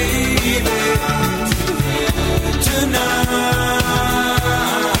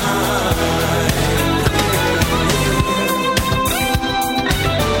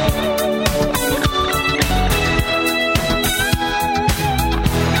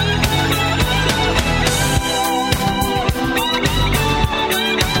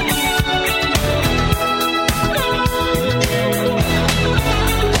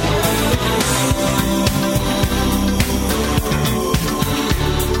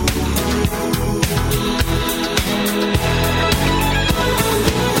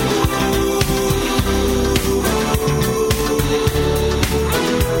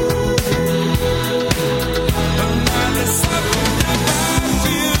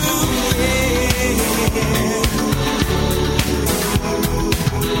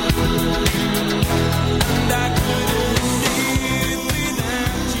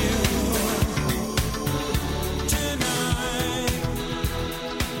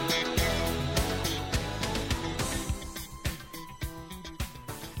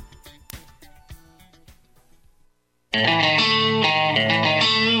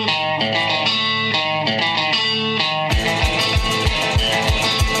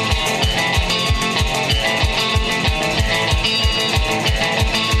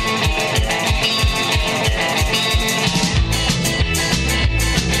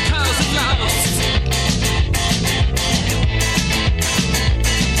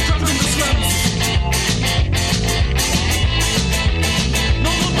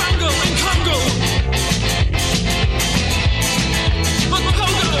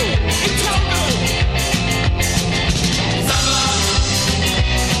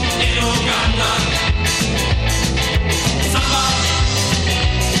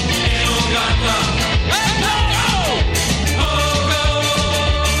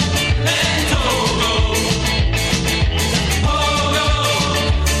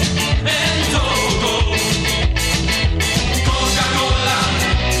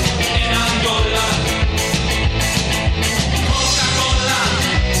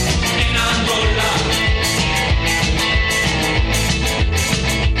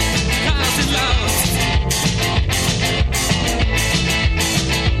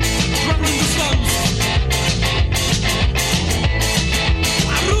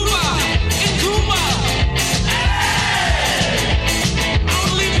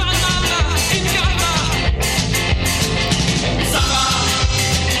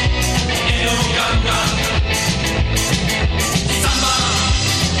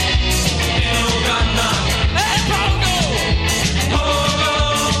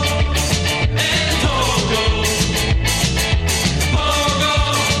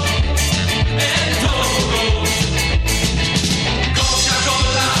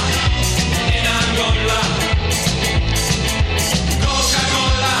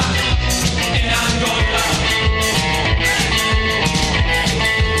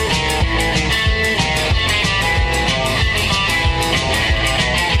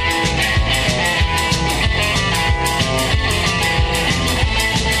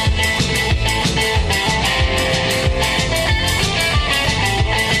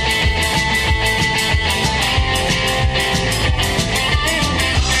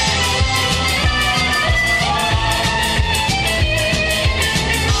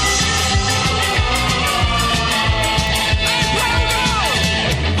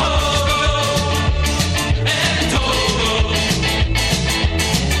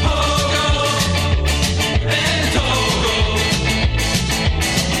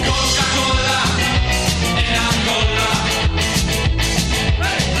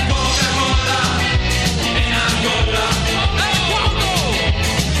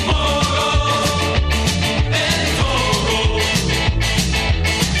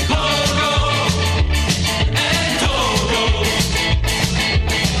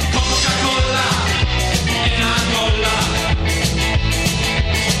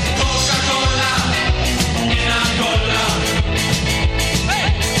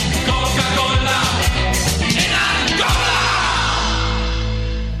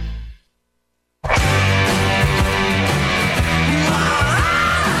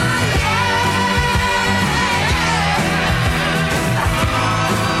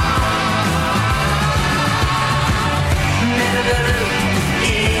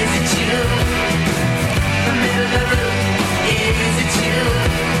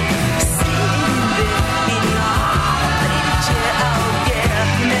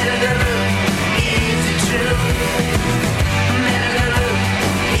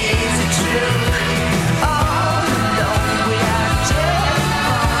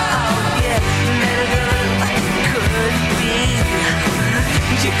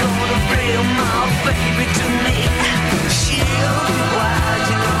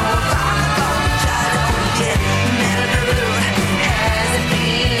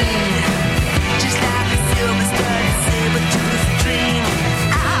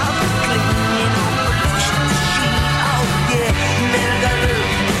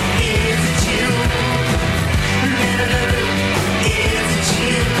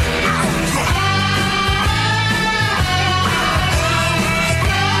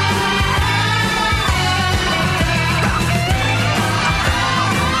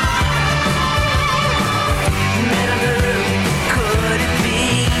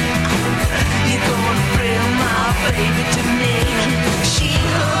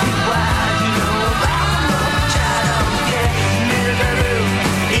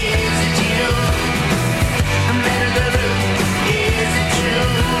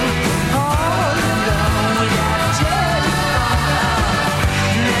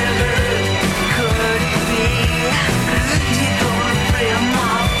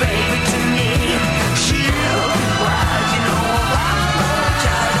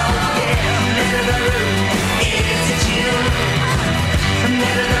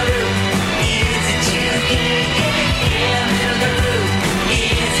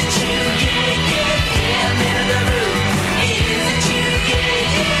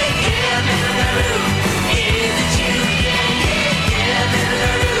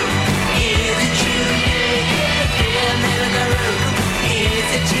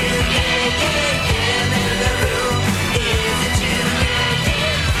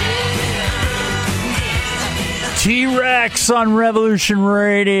 T-Rex on Revolution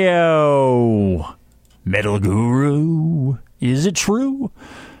Radio. Metal Guru. Is it true?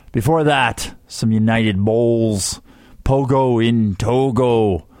 Before that, some United Bowls. Pogo in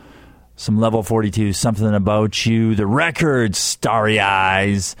Togo. Some Level 42, Something About You. The Records, Starry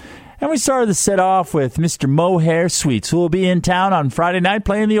Eyes. And we started the set off with Mr. Mohair Sweets, who will be in town on Friday night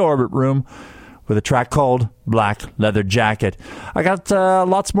playing the Orbit Room with a track called Black Leather Jacket. I got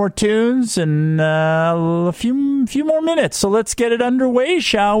lots more tunes and a few more minutes, so let's get it underway,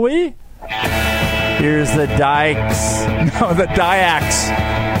 shall we? Here's the Dyax.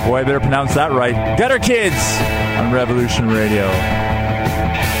 Boy, I better pronounce that right. Gutter Kids on Revolution Radio.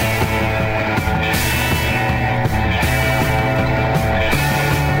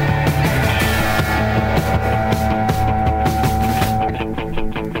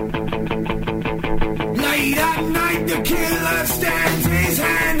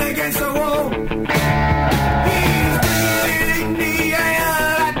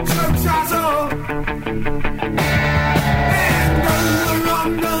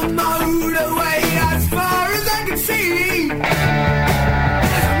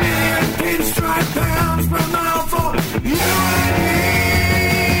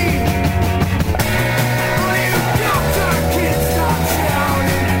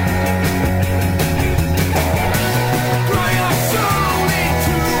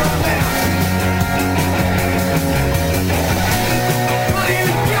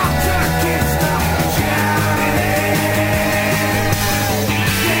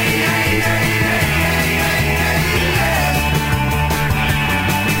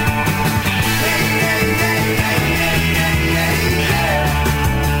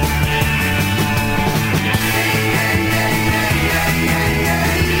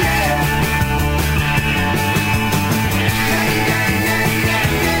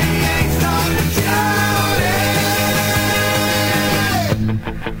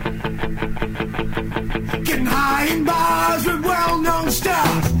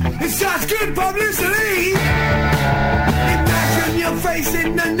 Good publicity. Imagine your face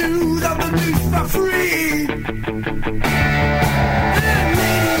in the news of the news for free. And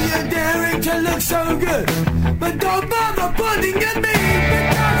lady, you're daring to look so good, but don't bother pointing at me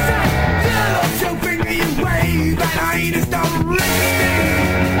because I lost your finger you wave and I ain't a stone ring.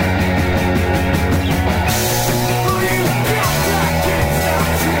 Oh, you got that kid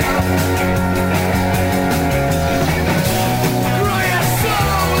stuff,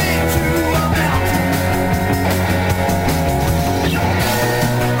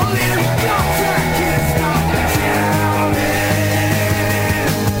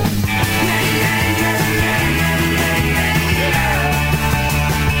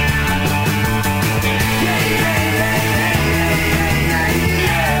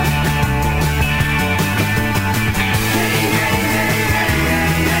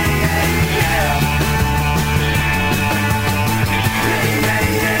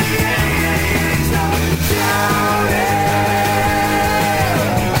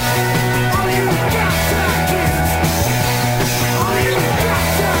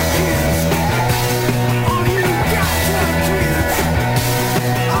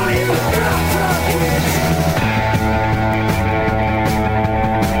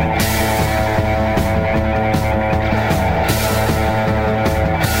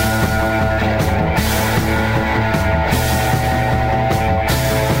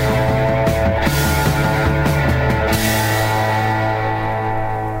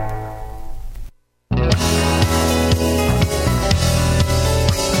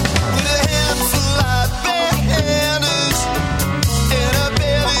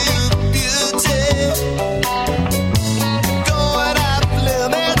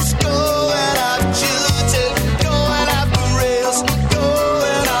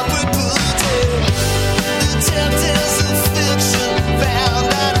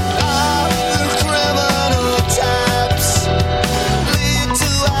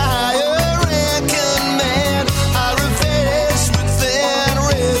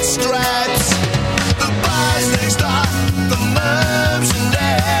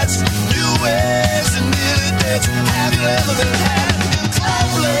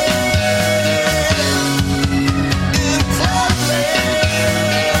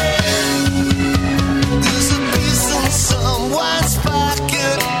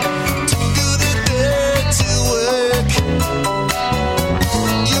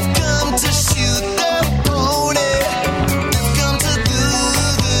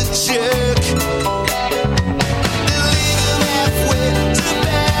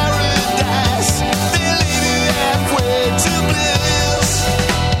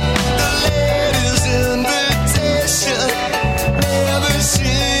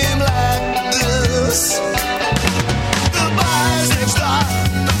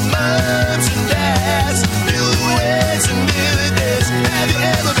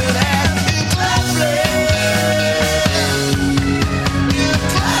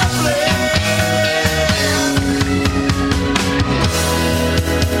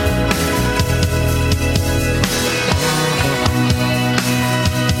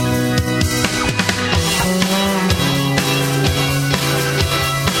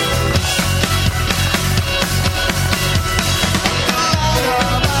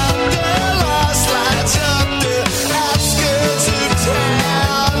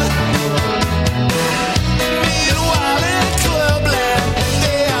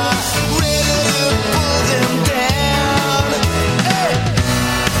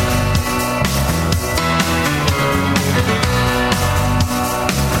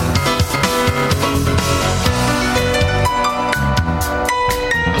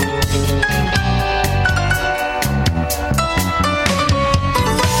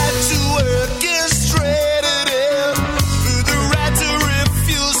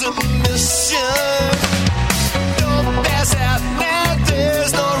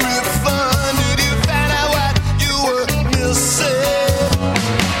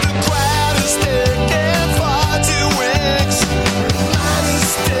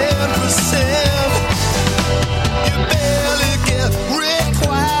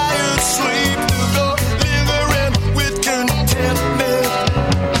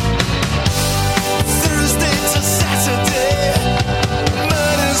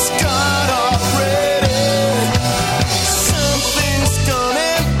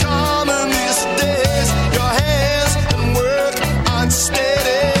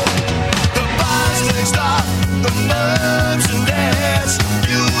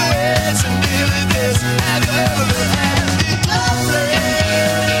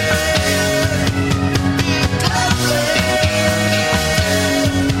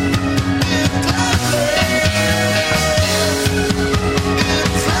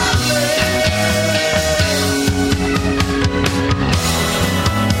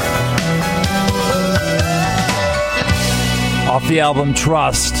 the album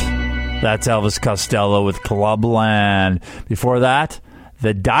Trust. That's Elvis Costello with Clubland. Before that,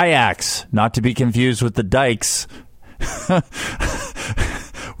 the Dayaks, not to be confused with the Dykes,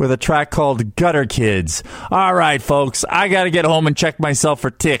 with a track called Gutter Kids. All right, folks, I got to get home and check myself for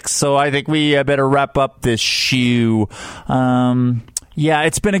ticks, so I think we better wrap up this shoe. Yeah,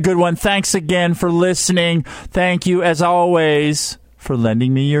 it's been a good one. Thanks again for listening. Thank you, as always, for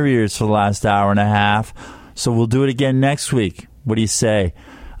lending me your ears for the last hour and a half. So we'll do it again next week. What do you say?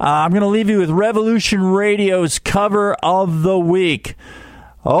 I'm going to leave you with Revolution Radio's cover of the week.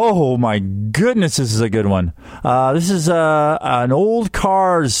 Oh, my goodness, this is a good one. This is an old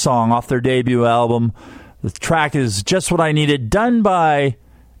Cars song off their debut album. The track is Just What I Needed, done by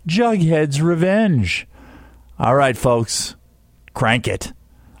Jughead's Revenge. All right, folks, crank it.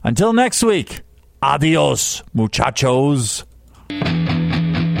 Until next week, adios, muchachos.